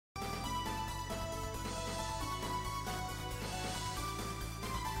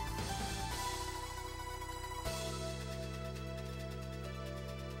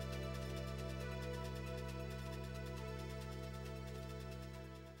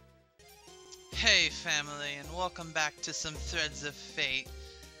Hey family, and welcome back to some Threads of Fate.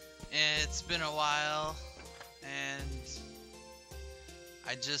 It's been a while, and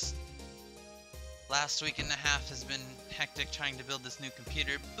last week and a half has been hectic trying to build this new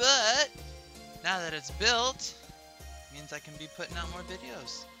computer, but now that it's built, it means I can be putting out more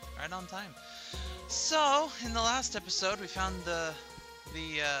videos right on time. So, in the last episode, we found the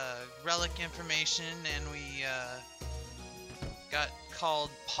relic information, and we got called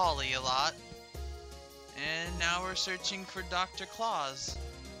Polly a lot. And now we're searching for Dr. Claus.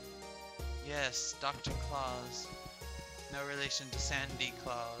 Yes, Dr. Claus. No relation to Sandy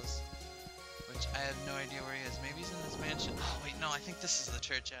Claus, which I have no idea where he is. Maybe he's in this mansion. Oh wait, no, I think this is the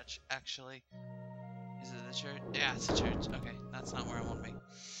church actually. Is it the church? Yeah, it's the church. Okay, that's not where I want to be.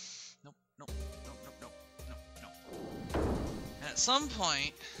 Nope, nope, nope, nope, nope, nope, nope. And at some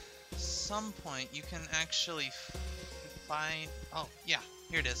point, you can actually find... Oh, yeah,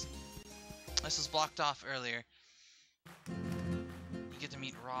 here it is. This was blocked off earlier. You get to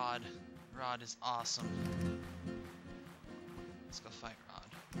meet Rod. Rod is awesome. Let's go fight Rod.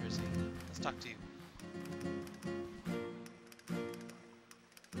 Where is he? Let's talk to you.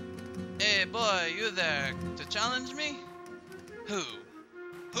 Hey boy, you there to challenge me? Who?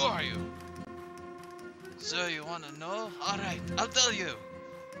 Who are you? So you wanna know? Alright, I'll tell you.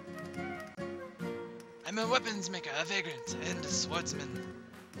 I'm a weapons maker, a vagrant, and a swordsman.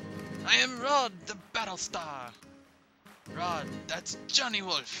 I am Rod, the battle star. Rod, that's Johnny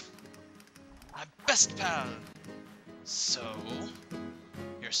Wolf, my best pal. So,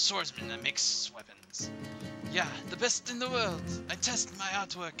 you're a swordsman that makes weapons. Yeah, the best in the world. I test my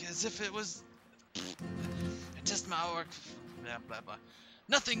artwork as if it was... I test my artwork... blah blah blah.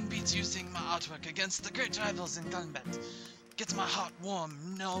 Nothing beats using my artwork against the great rivals in combat. Gets my heart warm,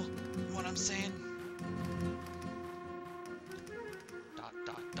 you know what I'm saying?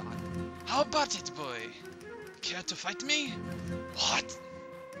 How about it, boy? Care to fight me? What?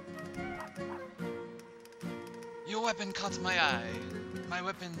 Your weapon caught my eye. My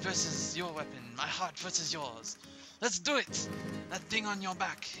weapon versus your weapon. My heart versus yours. Let's do it! That thing on your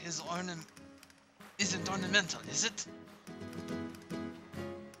back isn't ornamental, is it?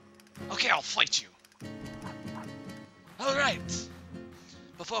 Okay, I'll fight you. Alright.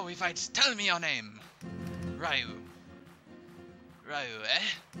 Before we fight, tell me your name. Ryu. Ryu,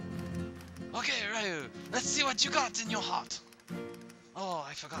 eh? Okay, Ryu, let's see what you got in your heart. Oh,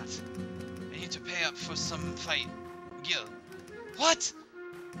 I forgot. I need to pay up for some fight. Gil. What?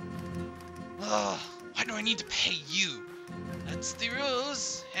 Ugh, why do I need to pay you? That's the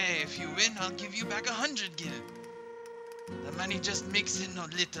rules. Hey, if you win, I'll give you back 100 gil. The money just makes it a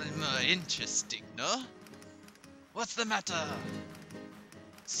little more interesting, no? What's the matter?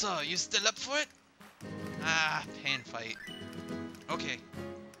 So, you still up for it? Ah, pain fight. Okay.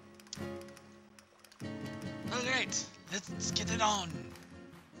 Alright, let's get it on.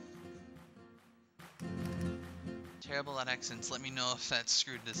 Terrible at accents, let me know if that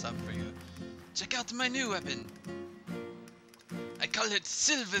screwed this up for you. Check out my new weapon. I call it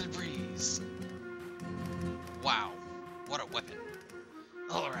Silver Breeze. Wow, what a weapon.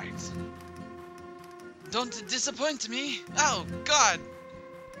 Alright. Don't disappoint me. Oh, God.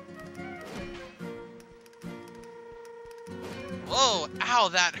 Whoa, ow,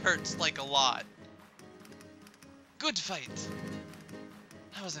 that hurts like a lot. Good fight.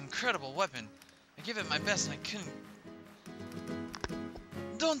 That was an incredible weapon. I gave it my best and I couldn't...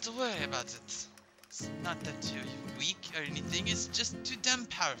 Don't worry about it. It's not that you're weak or anything, it's just too damn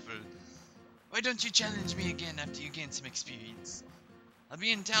powerful. Why don't you challenge me again after you gain some experience? I'll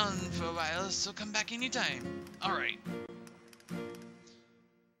be in town for a while, so come back anytime. Alright.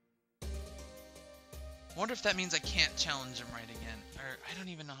 I wonder if that means I can't challenge him right again. Or, I don't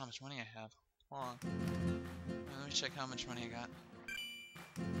even know how much money I have. Hold on. Let me check how much money I got.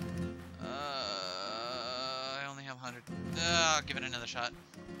 I only have 100. I'll give it another shot.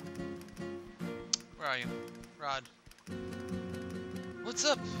 Where are you? Rod. What's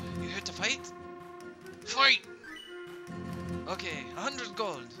up? You here to fight? Fight! Okay, 100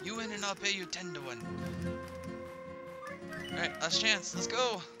 gold. You win and I'll pay you 10 to 1. Alright, last chance. Let's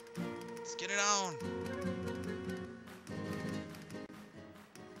go. Let's get it on.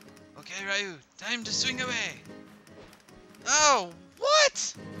 Okay, Ryu. Time to swing away. Oh,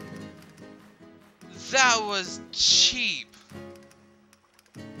 what? That was cheap.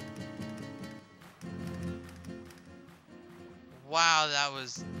 Wow, that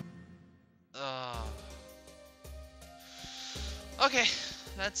was... Okay,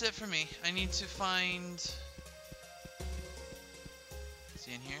 that's it for me. I need to find... Is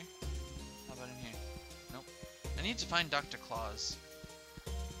he in here? How about in here? Nope. I need to find Dr. Claus.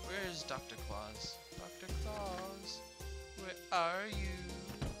 Where's Dr. Claus? Dr. Claus, where are you?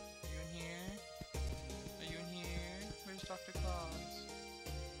 Are you in here? Are you in here? Where's Dr. Claus?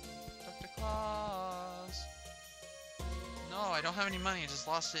 Dr. Claus! No, I don't have any money. I just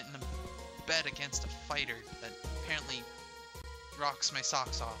lost it in a bed against a fighter that apparently rocks my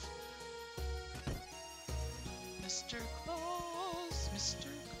socks off. Mr. Claus, Mr.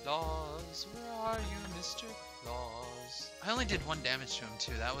 Claus, where are you, Mr. Claus? I only did 1 damage to him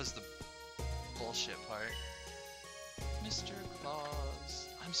too. That was the bullshit part. Mr. Claus.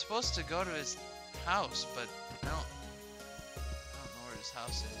 I'm supposed to go to his house, but I don't know where his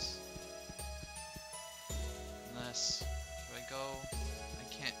house is. Unless, do I go?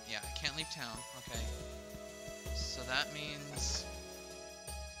 I can't. Yeah, I can't leave town. Okay. So that means.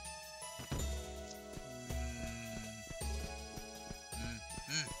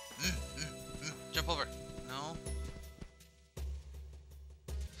 Jump over. No.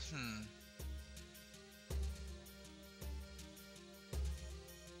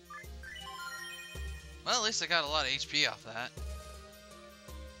 Well, at least I got a lot of HP off that.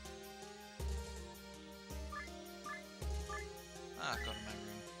 Ah, go to my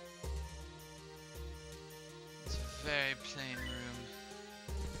room. It's a very plain room.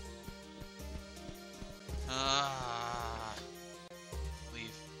 Ah.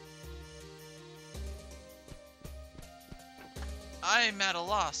 Leave. I'm at a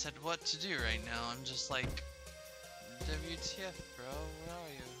loss at what to do right now. I'm just like, WTF, bro? Where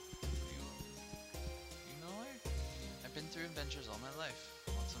are you? You know where? I've been through adventures all my life.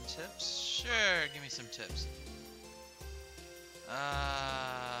 Want some tips? Sure, give me some tips.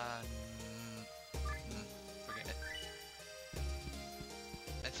 Forget it.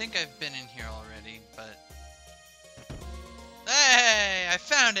 I think I've been in here already, but... Hey! I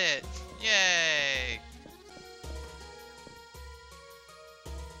found it! Yay!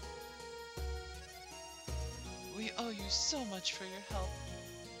 We owe you so much for your help.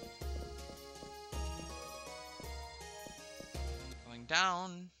 Going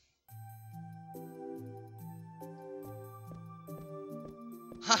down.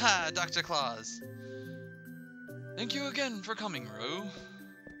 Haha, Dr. Claus. Thank you again for coming, Ro.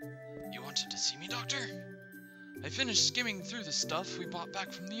 You wanted to see me, Doctor? I finished skimming through the stuff we bought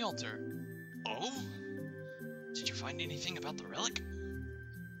back from the altar. Oh? Did you find anything about the relic?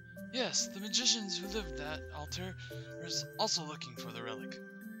 Yes, the magicians who lived that altar are also looking for the relic.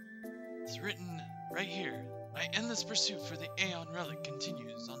 It's written right here. My endless pursuit for the Aeon relic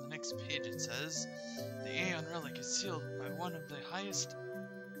continues. On the next page it says, the Aeon relic is sealed by one of the highest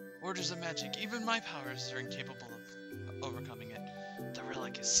orders of magic. Even my powers are incapable of overcoming it. The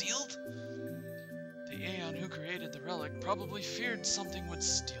relic is sealed? The Aeon who created the relic probably feared something would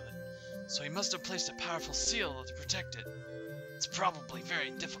steal it, so he must have placed a powerful seal to protect it. It's probably very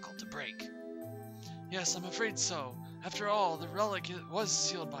difficult to break. Yes, I'm afraid so. After all, the relic was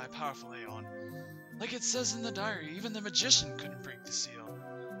sealed by a powerful Aeon. Like it says in the diary, even the magician couldn't break the seal.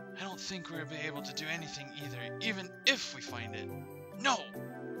 I don't think we'll be able to do anything either, even if we find it. No!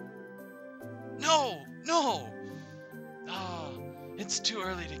 No! No! Ah, it's too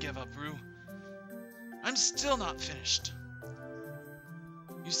early to give up, Rue. I'm still not finished.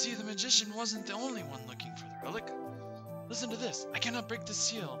 You see, the magician wasn't the only one looking for the relic. Listen to this. I cannot break the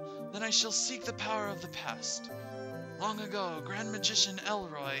seal. Then I shall seek the power of the past. Long ago, Grand Magician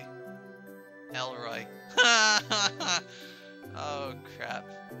Elroy... Oh, crap.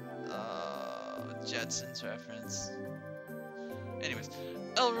 Oh, Jetsons reference. Anyways,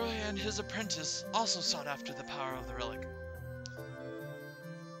 Elroy and his apprentice also sought after the power of the relic.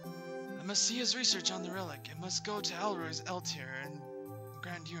 I must see his research on the relic. It must go to Elroy's L tier and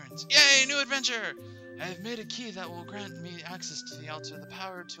Grand Urans. Yay, new adventure! I have made a key that will grant me access to the altar. The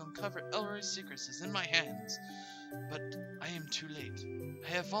power to uncover Elroy's secrets is in my hands. But I am too late. I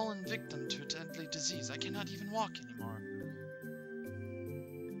have fallen victim to a deadly disease. I cannot even walk anymore.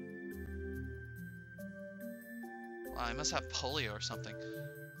 Wow, I must have polio or something.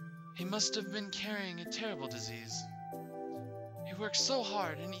 He must have been carrying a terrible disease. He worked so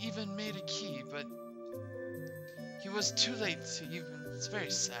hard and even made a key, but he was too late to even... It's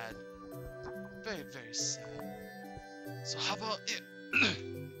very sad. Very, very sad. So how about it?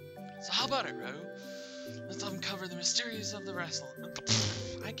 Ro? Let's uncover the mysteries of the wrestle.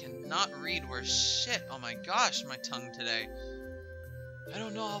 I cannot read worth shit. Oh my gosh, my tongue today. I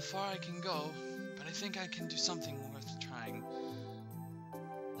don't know how far I can go, but I think I can do something worth trying.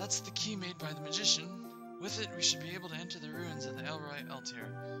 That's the key made by the magician. With it, we should be able to enter the ruins of the Elroy Altier.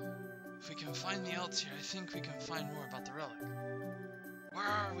 If we can find the Altier, I think we can find more about the relic. Where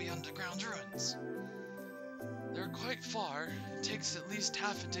are we underground ruins? They're quite far. It takes at least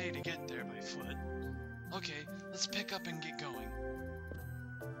half a day to get there by foot. Okay, let's pick up and get going.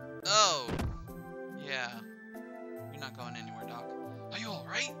 Oh! Yeah. You're not going anywhere, Doc. Are you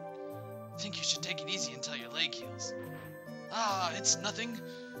alright? I think you should take it easy until your leg heals. Ah, it's nothing.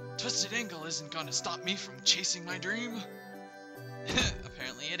 Twisted ankle isn't gonna stop me from chasing my dream.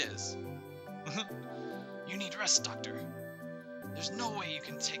 Apparently it is. You need rest, Doctor. There's no way you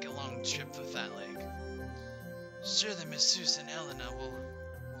can take a long trip with that leg. Sure, the masseuse and Elena will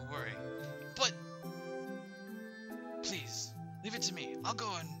worry. But please, leave it to me. I'll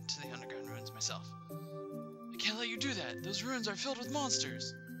go into the underground ruins myself. I can't let you do that. Those ruins are filled with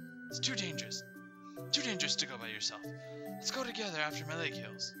monsters. It's too dangerous. Too dangerous to go by yourself. Let's go together after my leg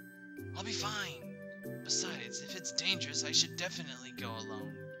heals. I'll be fine. Besides, if it's dangerous, I should definitely go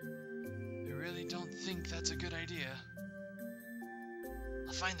alone. I really don't think that's a good idea.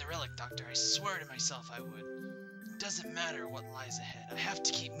 I'll find the relic, Doctor. I swear to myself I would. It doesn't matter what lies ahead. I have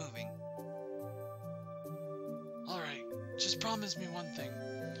to keep moving. Alright, just promise me one thing.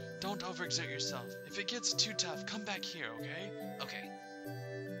 Don't overexert yourself. If it gets too tough, come back here, okay? Okay.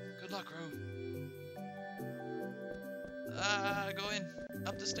 Good luck, Ro. Go in.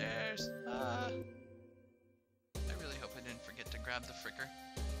 Up the stairs. I really hope I didn't forget to grab the fricker.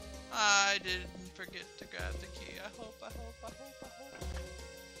 I didn't forget to grab the key. I hope.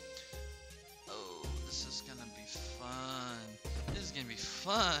 Oh, this is gonna be fun. This is gonna be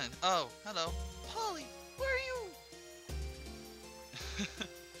fun. Oh, hello. Polly, where are you?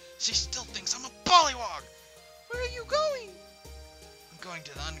 She still thinks I'm a pollywog! Where are you going? I'm going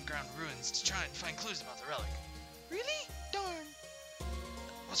to the underground ruins to try and find clues about the relic. Really? Darn.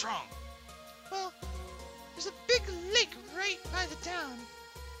 What's wrong? Well, there's a big lake right by the town.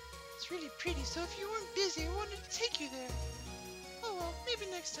 It's really pretty, so if you weren't busy, I wanted to take you there. Oh well, maybe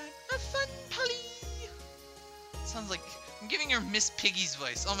next time. Have fun, Polly! Sounds like I'm giving her Miss Piggy's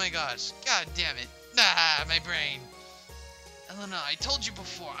voice. Oh my gosh. God damn it. Ah, my brain. Elena, I told you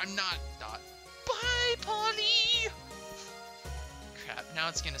before, I'm not... Bye, Polly! Crap, now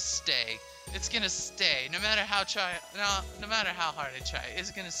it's gonna stay. It's gonna stay. No matter how hard I try,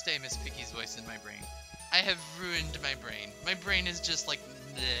 it's gonna stay Miss Piggy's voice in my brain. I have ruined my brain. My brain is just like...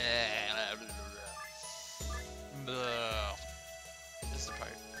 That's the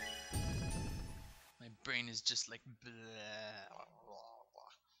part. My brain is just like...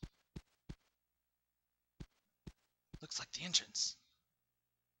 Looks like the entrance.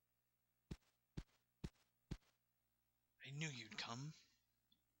 I knew you'd come.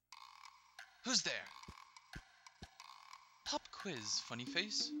 Who's there? Pop quiz, funny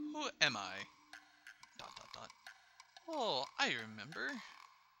face. Who am I? ... Oh, I remember.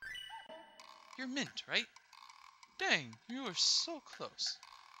 You're Mint, right? Dang, you were so close.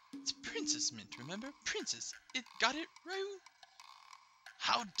 It's Princess Mint, remember? Princess, it got it right.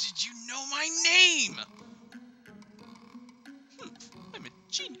 How did you know my name? I'm a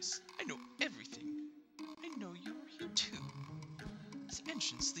genius. I know everything. I know you're here too. This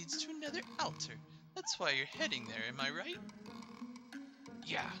entrance leads to another altar. That's why you're heading there, am I right?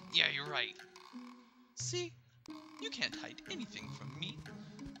 Yeah, you're right. See? You can't hide anything from me.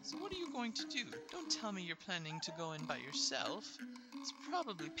 So what are you going to do? Don't tell me you're planning to go in by yourself. It's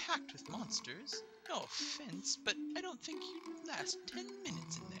probably packed with monsters. No offense, but I don't think you'd last 10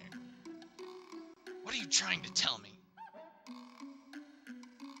 minutes in there. What are you trying to tell me?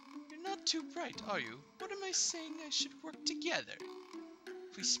 You're not too bright, are you? What am I saying? I should work together.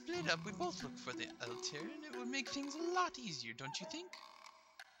 If we split up, we both look for the altar, and it would make things a lot easier, don't you think?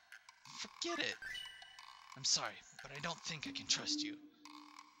 Forget it. I'm sorry, but I don't think I can trust you.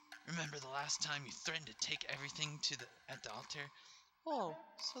 Remember the last time you threatened to take everything at the altar? Oh,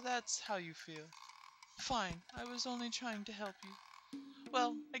 so that's how you feel. Fine, I was only trying to help you.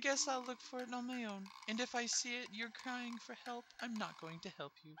 Well, I guess I'll look for it on my own. And if I see it, you're crying for help, I'm not going to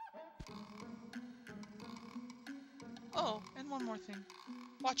help you. Oh, and one more thing.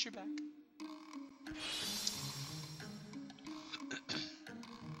 Watch your back.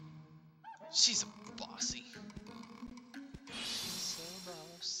 She's a bossy. So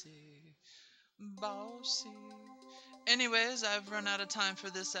bossy. Anyways, I've run out of time for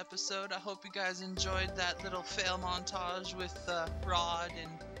this episode. I hope you guys enjoyed that little fail montage with Rod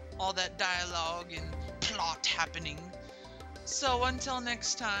and all that dialogue and plot happening. So until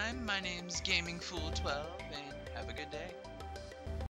next time, my name's Gaming Fool 12, and have a good day.